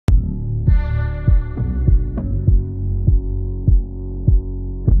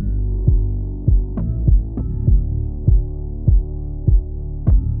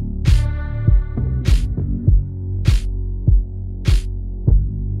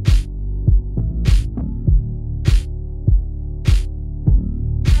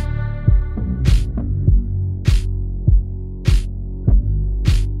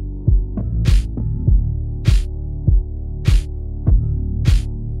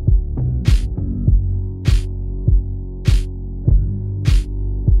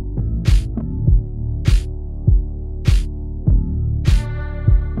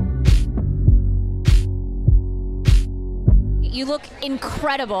You look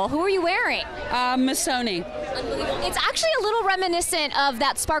incredible. Who are you wearing? Missoni. It's actually a little reminiscent of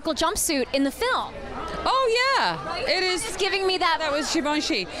that sparkle jumpsuit in the film. Oh yeah, it is. It's giving me that. That was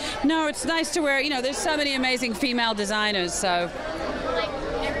Givenchy. No, it's nice to wear. You know, there's so many amazing female designers. So.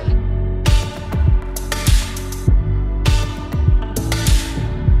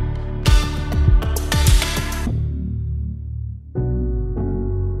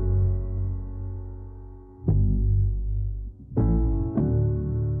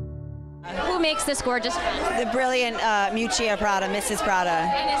 Makes this gorgeous dress? The brilliant Miuccia Prada, Mrs. Prada.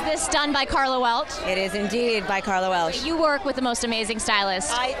 And is this done by Carla Welch? It is indeed by Carla Welch. You work with the most amazing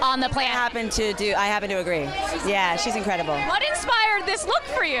stylist on the planet. I happen to agree. Yeah, she's incredible. What inspired this look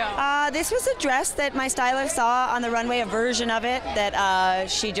for you? This was a dress that my stylist saw on the runway, a version of it that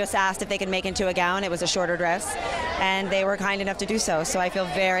she just asked if they could make into a gown. It was a shorter dress, and they were kind enough to do so. So I feel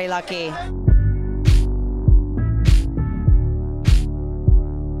very lucky.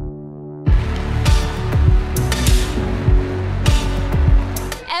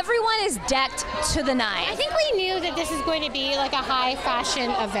 Everyone is decked to the nines. I think we knew that this is going to be like a high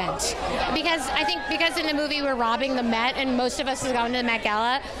fashion event because in the movie we're robbing the Met and most of us have gone to the Met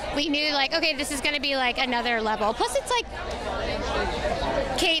Gala. We knew like, okay, this is going to be like another level. Plus it's like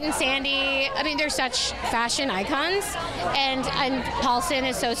Kate and Sandy, I mean, they're such fashion icons, and Paulson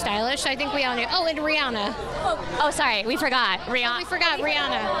is so stylish. So I think we all knew. Oh, and Rihanna. Oh, sorry, we forgot Rihanna. We forgot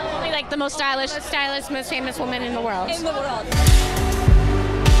Rihanna. Like the most stylish, most famous woman in the world.